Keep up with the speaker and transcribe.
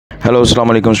Hello,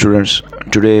 assalamu alaikum students.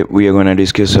 Today we are going to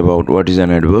discuss about what is an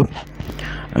adverb.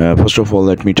 First of all,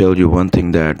 let me tell you one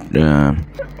thing that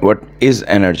what is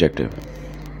an adjective.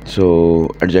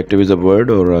 So adjective is a word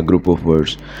or a group of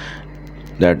words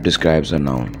that describes a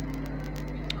noun.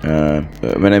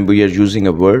 When we are using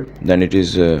a word, then it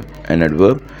is an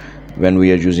adverb. When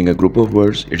we are using a group of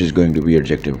words, it is going to be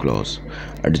adjective clause.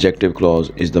 Adjective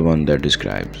clause is the one that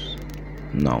describes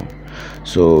noun.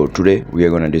 So today we are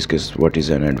going to discuss what is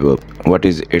an adverb, what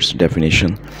is its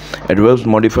definition. Adverbs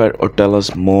modify or tell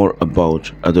us more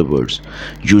about other words.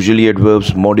 Usually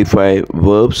adverbs modify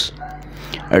verbs,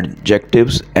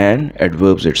 adjectives and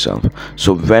adverbs itself.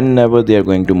 So whenever they are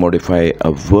going to modify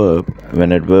a verb,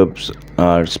 when adverbs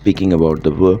are speaking about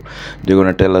the verb, they're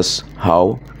going to tell us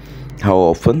how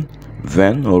often,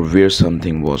 when or where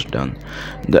something was done.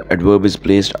 The adverb is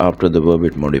placed after the verb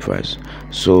it modifies.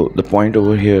 So the point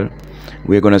over here,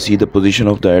 we are going to see the position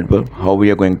of the adverb, how we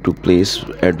are going to place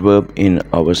adverb in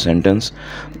our sentence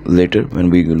later when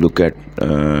we look at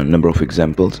number of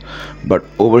examples. But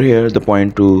over here the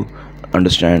point to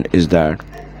understand is that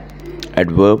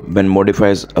adverb, when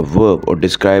modifies a verb or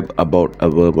describe about a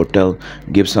verb or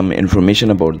give some information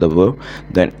about the verb,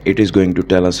 then it is going to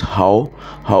tell us how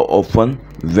often,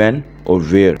 when or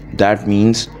where. That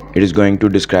means it is going to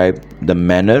describe the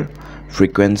manner.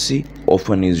 Frequency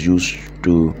often is used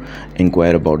to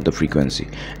inquire about the frequency,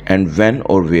 and when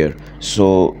or where.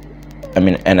 So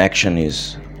an action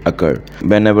is occurred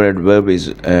whenever adverb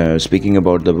is speaking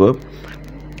about the verb.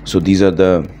 So these are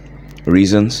the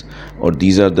reasons, or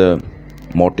these are the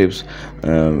motives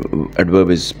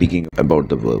adverb is speaking about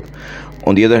the verb.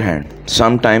 On the other hand,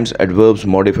 sometimes adverbs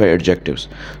modify adjectives.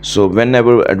 So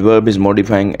whenever adverb is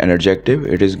modifying an adjective,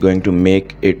 it is going to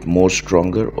make it more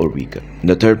stronger or weaker.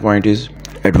 The third point is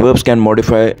adverbs can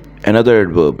modify another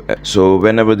adverb. So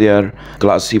whenever they are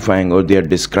classifying or they are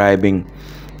describing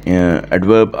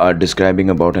adverb are describing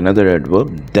about another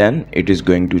adverb, then it is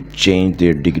going to change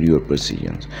their degree or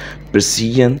precision.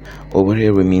 Precision over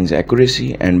here we means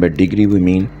accuracy, and by degree we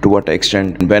mean to what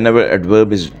extent. Whenever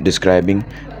adverb is describing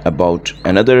about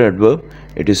another adverb,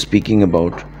 it is speaking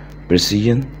about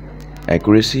precision,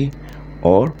 accuracy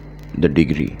or the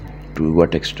degree, to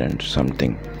what extent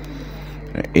something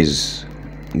is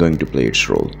going to play its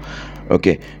role.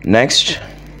 Okay, next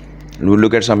we'll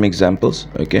look at some examples.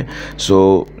 Okay,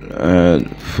 so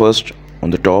first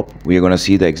on the top we are going to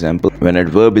see the example when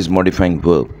adverb is modifying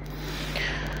verb.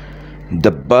 The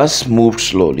bus moved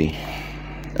slowly.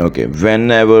 Okay,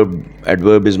 whenever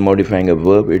adverb is modifying a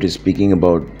verb, it is speaking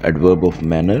about adverb of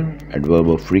manner, adverb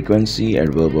of frequency,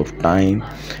 adverb of time,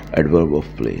 adverb of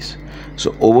place.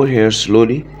 So over here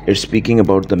slowly, it's speaking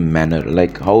about the manner,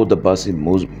 like how the bus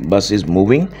is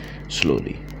moving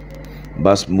slowly.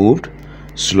 Bus moved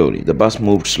slowly. The bus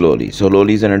moved slowly. So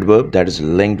slowly is an adverb that is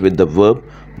linked with the verb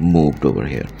moved over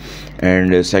here.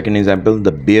 And second example,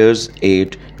 the bears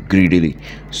ate greedily.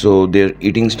 So their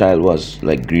eating style was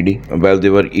like greedy. While they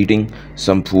were eating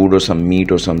some food or some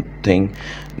meat or something,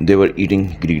 they were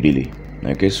eating greedily.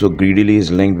 Okay, so greedily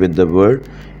is linked with the word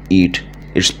eat.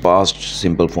 Its past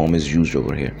simple form is used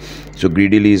over here. So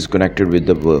greedily is connected with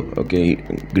the verb. Okay,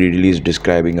 greedily is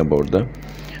describing about the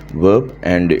verb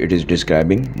and it is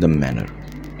describing the manner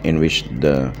in which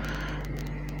the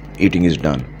eating is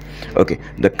done. Okay,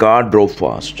 the car drove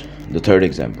fast. The third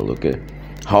example. Okay,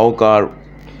 how car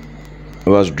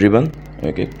was driven.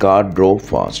 Okay, car drove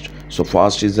fast. So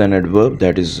fast is an adverb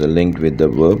that is linked with the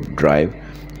verb drive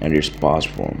and its past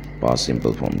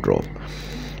simple form drove.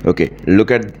 Okay,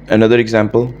 look at another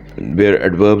example where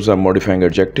adverbs are modifying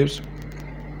adjectives.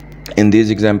 In these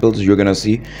examples you're gonna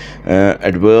see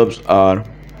adverbs are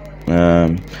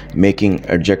making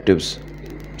adjectives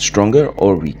stronger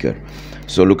or weaker.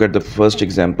 So look at the first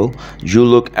example. You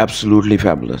look absolutely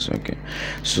fabulous. Okay,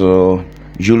 so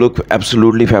you look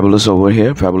absolutely fabulous over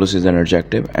here. Fabulous is an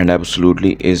adjective and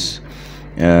absolutely is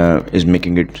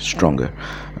making it stronger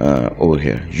over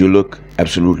here. You look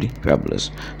absolutely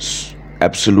fabulous.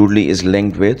 Absolutely is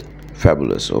linked with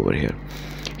fabulous over here.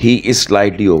 He is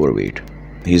slightly overweight.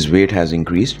 His weight has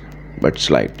increased, but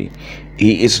slightly.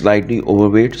 He is slightly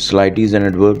overweight. Slightly is an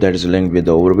adverb that is linked with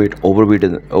the overweight.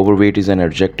 Overweight is an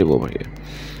adjective over here.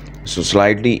 So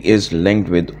slightly is linked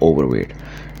with overweight.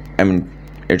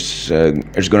 It's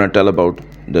gonna tell about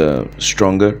the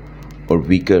stronger or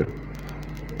weaker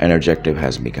an adjective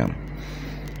has become.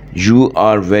 You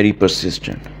are very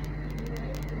persistent.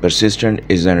 Persistent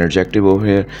is an adjective over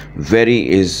here. Very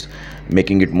is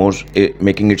making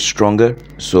it stronger.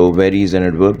 So very is an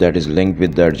adverb that is linked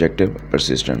with the adjective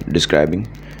persistent, describing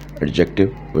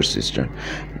adjective persistent.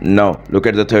 Now look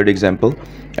at the third example.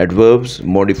 Adverbs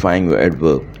modifying your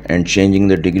adverb and changing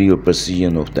the degree of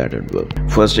precision of that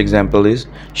adverb. First example is,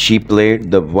 she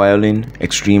played the violin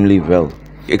extremely well.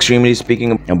 Extremely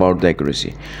speaking about the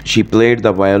accuracy. She played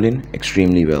the violin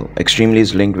extremely well. Extremely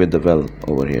is linked with the well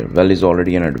over here. Well is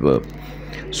already an adverb.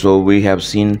 So we have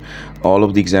seen all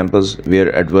of the examples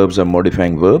where adverbs are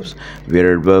modifying verbs,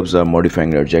 where adverbs are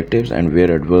modifying adjectives, and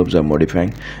where adverbs are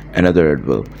modifying another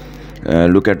adverb.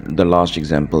 Look at the last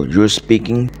example. You're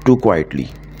speaking too quietly.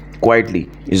 Quietly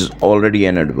is already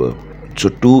an adverb. So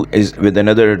too is with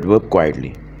another adverb,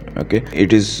 quietly. Okay,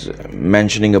 it is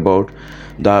mentioning about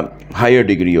the higher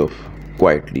degree of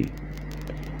quietly,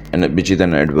 and which is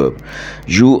an adverb.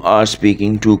 You are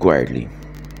speaking too quietly.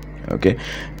 Okay,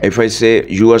 if I say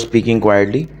you are speaking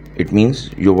quietly, it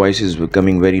means your voice is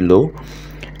becoming very low,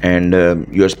 and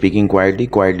you are speaking quietly.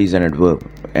 Quietly is an adverb,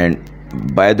 and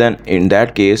by then in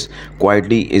that case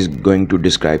quietly is going to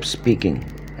describe speaking,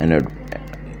 and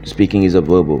speaking is a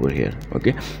verb over here.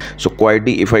 Okay, so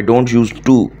quietly, if I don't use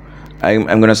to, I'm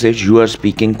gonna say you are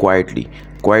speaking quietly.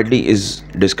 Quietly is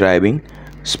describing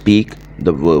speak,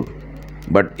 the verb,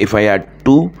 but if I add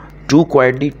to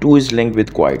quietly, to is linked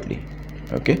with quietly.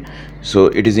 Okay, so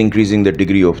it is increasing the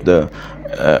degree of the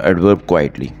adverb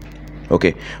quietly.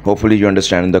 Okay, hopefully you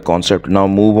understand the concept. Now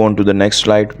move on to the next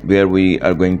slide, where we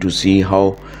are going to see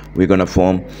how we're going to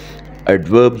form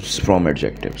adverbs from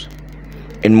adjectives.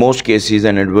 In most cases,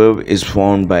 an adverb is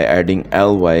formed by adding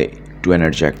ly to an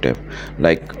adjective.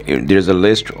 Like there is a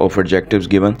list of adjectives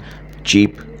given: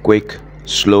 cheap, quick,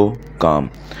 slow,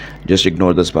 calm. Just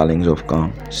ignore the spellings of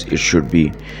calm. It should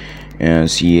be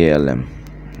calm.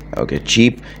 Okay,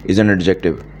 cheap is an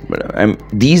adjective.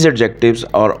 These adjectives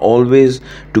are always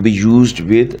to be used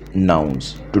with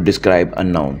nouns to describe a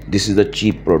noun. This is the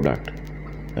cheap product.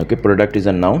 Okay, product is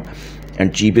a noun,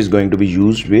 and cheap is going to be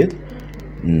used with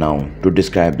noun to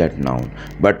describe that noun.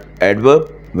 But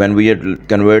adverb, when we are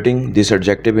converting this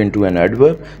adjective into an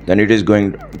adverb, then it is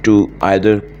going to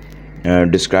either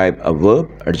describe a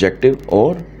verb, adjective,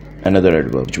 or another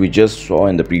adverb, which we just saw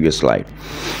in the previous slide.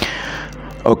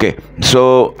 Okay,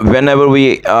 so whenever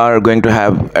we are going to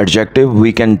have adjective,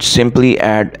 we can simply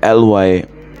add ly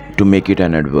to make it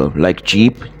an adverb. Like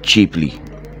cheap, cheaply.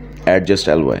 Add just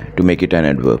ly to make it an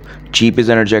adverb. Cheap is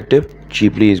an adjective,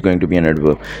 cheaply is going to be an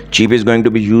adverb. Cheap is going to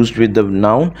be used with the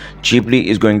noun, cheaply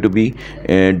is going to be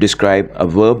describe a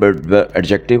verb,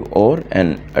 adjective, or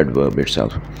an adverb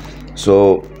itself.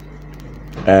 So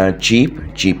cheap,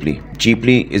 cheaply.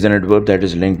 Cheaply is an adverb that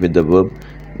is linked with the verb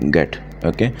get.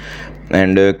 Okay,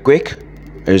 and quick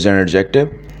is an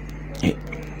adjective.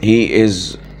 He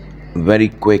is very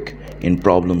quick in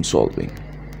problem solving.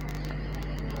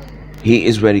 He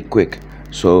is very quick.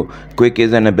 So quick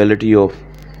is an ability of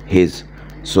his,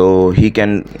 so he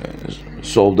can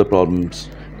solve the problems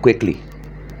quickly.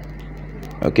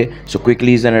 Okay, so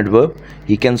quickly is an adverb.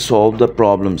 He can solve the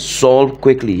problems. Solve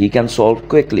quickly. He can solve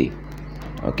quickly.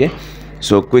 Okay,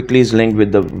 so quickly is linked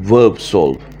with the verb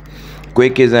solve.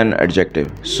 Quick is an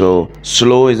adjective. So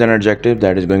slow is an adjective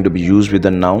that is going to be used with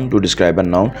a noun to describe a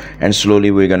noun, and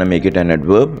slowly we're going to make it an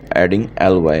adverb, adding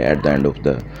ly at the end of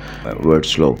the word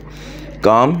slow.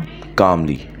 Calm,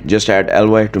 calmly. Just add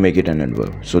ly to make it an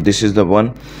adverb. So this is the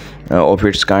one of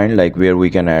its kind, like where we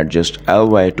can add just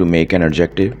ly to make an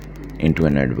adjective into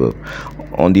an adverb.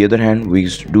 On the other hand, we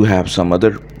do have some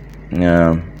other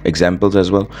examples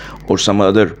as well, or some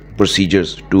other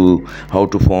procedures to how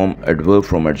to form adverb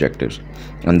from adjectives,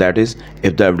 and that is,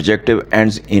 if the adjective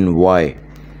ends in y,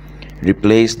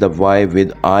 replace the y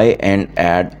with I and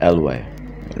add ly.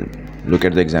 Look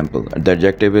at the example. The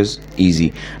adjective is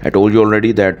easy. I told you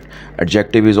already that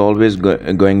adjective is always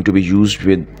going to be used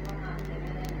with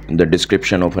the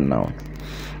description of a noun,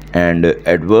 and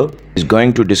adverb is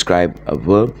going to describe a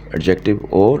verb, adjective,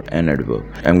 or an adverb.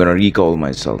 I'm going to recall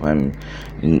myself.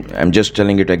 I'm just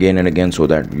telling it again and again so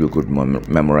that you could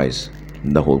memorize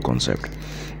the whole concept.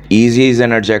 Easy is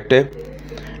an adjective.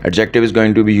 Adjective is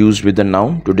going to be used with the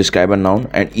noun to describe a noun,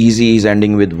 and easy is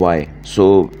ending with y.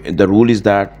 So the rule is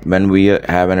that when we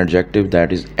have an adjective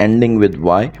that is ending with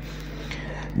y,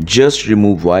 just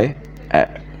remove y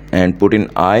and put in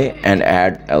I and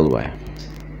add ly.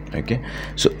 Okay,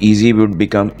 so easy would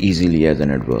become easily as an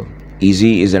adverb.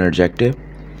 Easy is an adjective,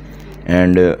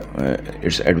 and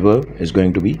its adverb is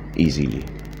going to be easily.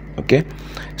 Okay,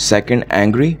 second,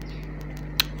 angry.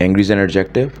 Angry is an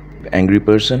adjective. Angry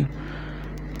person.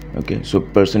 Okay, so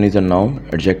person is a noun.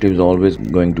 Adjective is always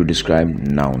going to describe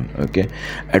noun. Okay,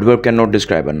 adverb cannot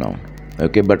describe a noun.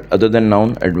 Okay, but other than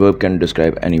noun, adverb can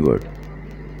describe any word.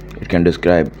 It can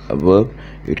describe a verb,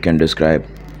 it can describe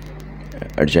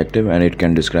adjective and it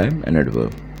can describe an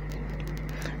adverb.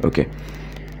 Okay,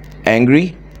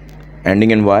 angry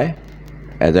ending in y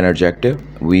as an adjective,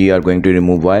 we are going to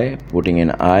remove y, putting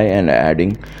in I and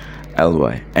adding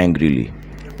ly, angrily.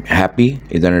 Happy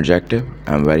is an adjective,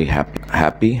 I'm very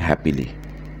happy, happily.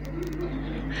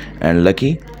 And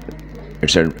lucky,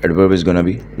 its adverb is gonna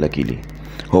be luckily.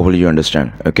 Hopefully you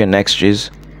understand. Okay, next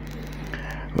is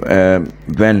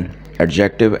when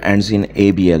adjective ends in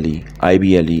able,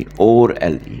 ible or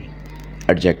le.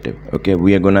 Adjective. Okay,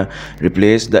 we are gonna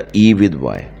replace the e with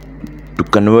y to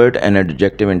convert an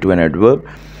adjective into an adverb,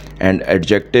 and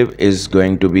adjective is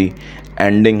going to be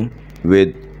ending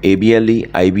with able,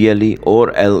 ible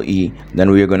or le.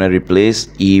 Then we are going to replace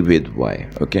e with y.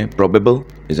 Okay, probable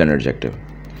is an adjective,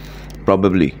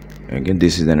 probably. Again,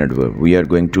 this is an adverb. We are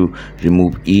going to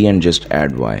remove e and just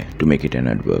add y to make it an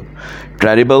adverb.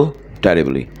 Terrible,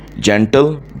 terribly.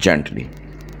 Gentle, gently.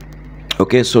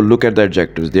 Okay, so look at the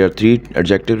adjectives. There are three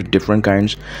adjectives, different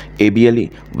kinds. Able,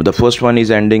 the first one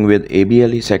is ending with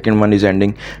able, second one is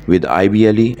ending with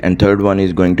ible, and third one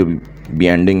is going to be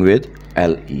ending with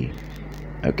le.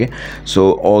 Okay,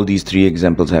 so all these three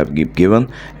examples have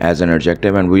given as an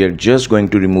adjective, and we are just going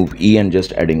to remove e and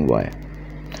just adding y.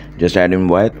 Just adding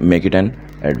y, make it an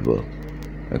adverb.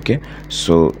 Okay,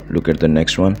 so look at the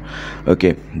next one.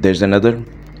 Okay, there's another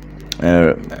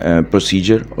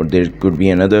procedure, or there could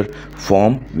be another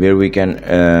form where we can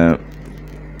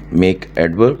make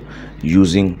adverb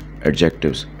using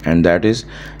adjectives, and that is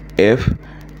if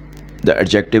the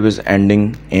adjective is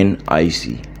ending in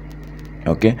ic.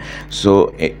 Okay, so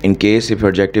in case if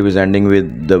adjective is ending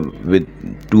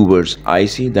with two words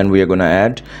ic, then we are going to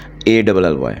add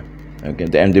ally.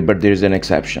 Okay, but there is an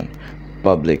exception,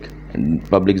 public.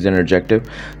 Public is an adjective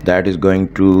that is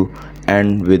going to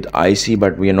end with ic,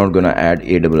 but we are not going to add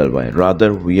ally,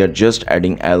 rather we are just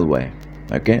adding ly.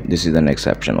 Okay, this is an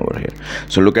exception over here.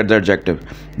 So look at the adjective.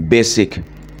 Basic.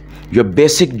 Your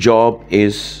basic job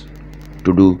is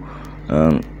to do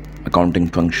accounting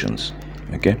functions.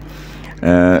 Okay,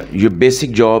 your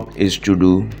basic job is to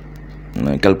do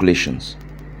calculations.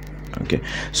 Okay,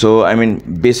 so I mean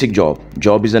basic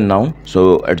job is a noun,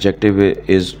 so adjective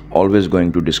is always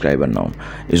going to describe a noun,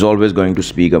 is always going to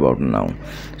speak about a noun.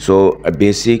 So a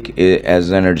basic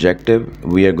as an adjective,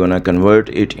 we are going to convert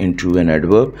it into an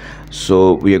adverb,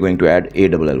 so we are going to add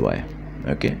ally.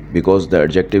 Okay, because the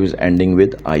adjective is ending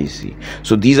with ic.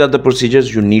 So these are the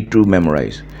procedures you need to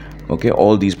memorize. Okay,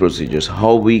 all these procedures,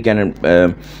 how we can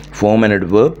form an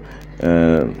adverb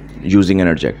using an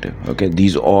adjective. Okay,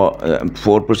 these are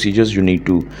four procedures. You need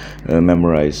to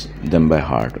memorize them by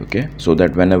heart. Okay, so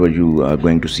that whenever you are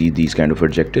going to see these kind of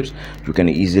adjectives, you can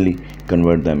easily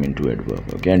convert them into adverb.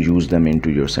 Okay, and use them into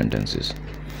your sentences.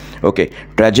 Okay,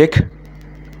 tragic,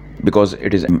 because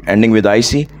it is ending with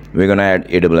ic, we're gonna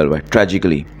add ally.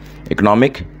 Tragically.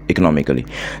 Economic, economically.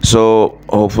 So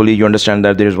hopefully you understand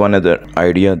that there is one other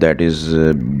idea that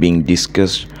is being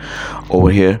discussed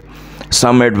over here.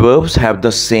 Some adverbs have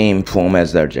the same form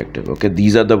as the adjective. Okay,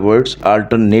 these are the words.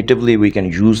 Alternatively, we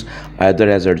can use either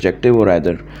as adjective or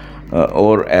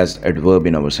or as adverb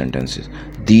in our sentences.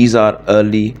 These are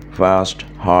early, fast,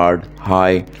 hard,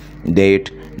 high,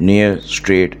 date, near,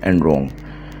 straight, and wrong.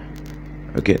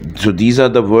 Okay, so these are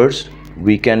the words.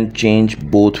 We can change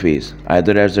both ways,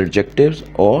 either as adjectives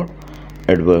or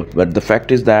adverb. But the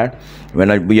fact is that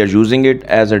when we are using it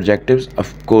as adjectives,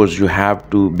 of course you have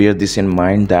to bear this in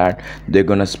mind, that they're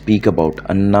gonna speak about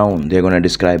a noun, they're gonna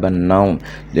describe a noun,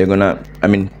 they're gonna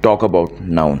talk about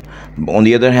noun. On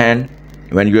the other hand,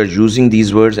 when you are using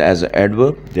these words as an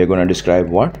adverb, they're gonna describe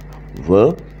what?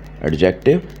 Verb,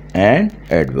 adjective, and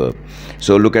adverb.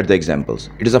 So look at the examples.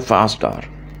 It is a fast car.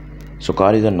 So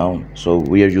car is a noun, so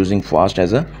we are using fast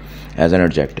as an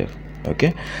adjective.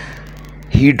 Okay,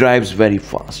 he drives very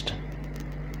fast.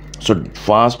 So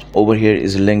fast over here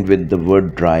is linked with the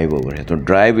word drive over here. So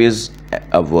drive is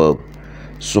a verb,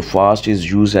 so fast is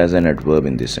used as an adverb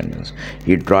in this sentence.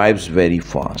 He drives very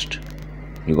fast.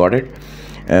 You got it?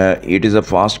 It is a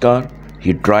fast car.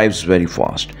 He drives very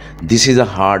fast. This is a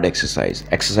hard exercise.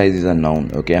 Exercise is a noun.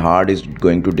 Okay, hard is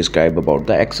going to describe about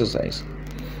the exercise.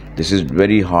 This is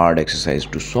very hard exercise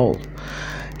to solve.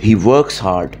 He works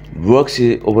hard. Works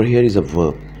over here is a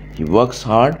verb. He works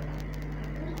hard.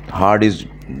 Hard is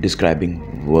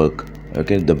describing work.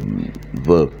 Okay, the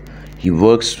verb. He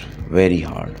works very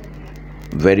hard.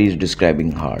 Very is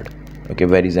describing hard. Okay,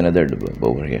 very is another verb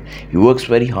over here. He works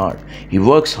very hard. He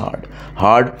works hard.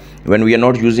 Hard, when we are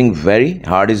not using very,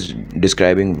 hard is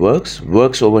describing works.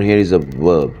 Works over here is a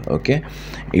verb. Okay,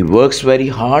 he works very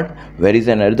hard. Very is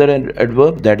another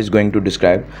adverb that is going to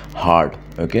describe hard.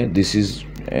 Okay, this is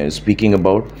speaking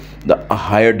about the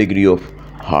higher degree of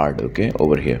hard, okay,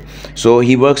 over here. So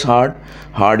he works hard.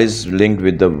 Hard is linked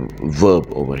with the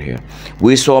verb over here.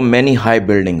 We saw many high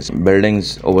buildings.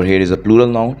 Buildings over here is a plural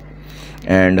noun,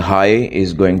 and high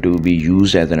is going to be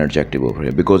used as an adjective over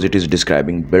here because it is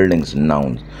describing buildings,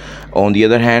 nouns. On the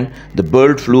other hand, the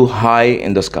bird flew high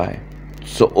in the sky.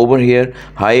 So over here,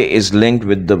 high is linked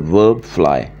with the verb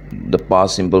fly. The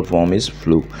past simple form is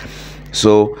flew.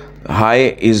 So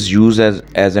high is used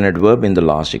as an adverb in the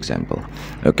last example,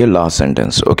 okay, last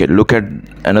sentence. Okay, look at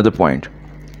another point.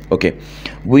 Okay,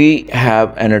 we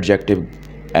have an adjective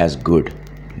as good,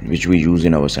 which we use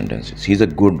in our sentences. He's a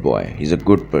good boy, he's a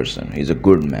good person, he's a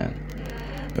good man.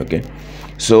 Okay,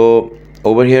 so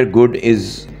over here, good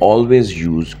is always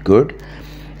used, good,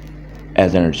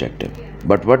 as an adjective.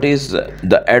 But what is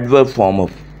the adverb form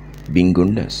of being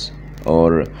goodness?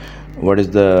 Or what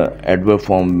is the adverb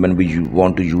form when we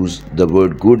want to use the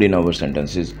word good in our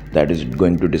sentences? That is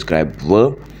going to describe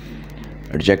verb,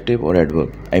 adjective, or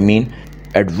adverb. I mean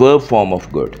adverb form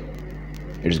of good.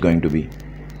 It is going to be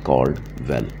called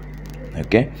well.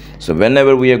 Okay, so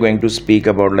whenever we are going to speak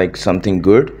about like something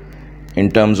good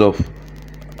in terms of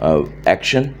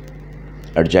action,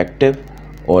 adjective,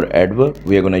 or adverb,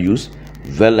 we are going to use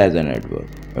well as an adverb.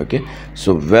 Okay,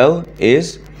 so well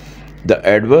is the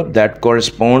adverb that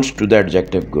corresponds to the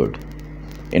adjective good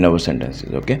in our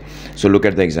sentences. Okay, so look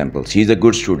at the examples. He is a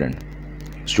good student.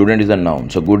 Student is a noun,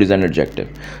 so good is an adjective.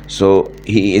 So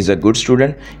he is a good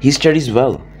student. He studies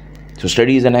well. So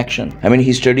study is an action. I mean,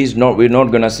 he studies not, we're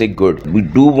not gonna say good. We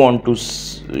do want to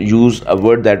use a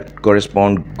word that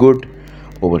corresponds good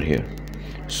over here.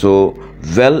 So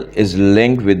well is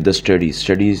linked with the studies.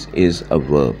 Studies is a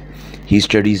verb. He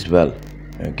studies well.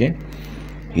 Okay,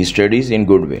 he studies in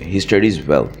good way. He studies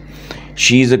well.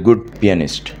 She is a good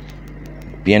pianist.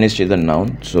 Pianist is a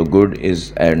noun, so good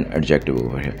is an adjective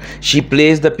over here. She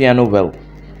plays the piano well.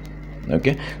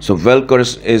 Okay, so well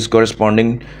is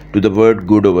corresponding to the word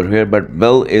good over here, but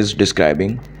well is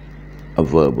describing a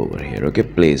verb over here. Okay,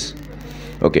 plays.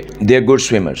 Okay, they are good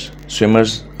swimmers.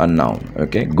 Swimmers are noun.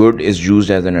 Okay, good is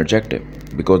used as an adjective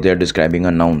because they are describing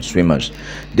a noun, swimmers.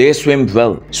 They swim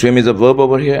well. Swim is a verb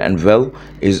over here, and well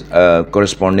is a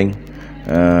corresponding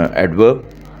adverb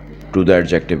to the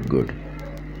adjective good.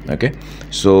 Okay,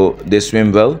 so they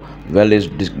swim well. Well is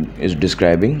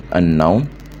describing a noun,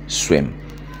 swim.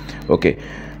 Okay,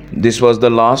 this was the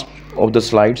last of the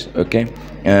slides. Okay,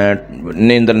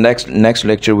 in the next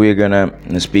lecture we are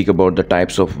gonna speak about the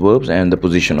types of verbs and the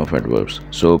position of adverbs.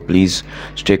 So please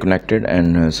stay connected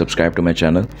and subscribe to my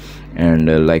channel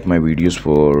and like my videos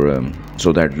for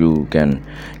so that you can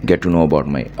get to know about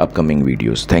my upcoming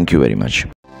videos. Thank you very much.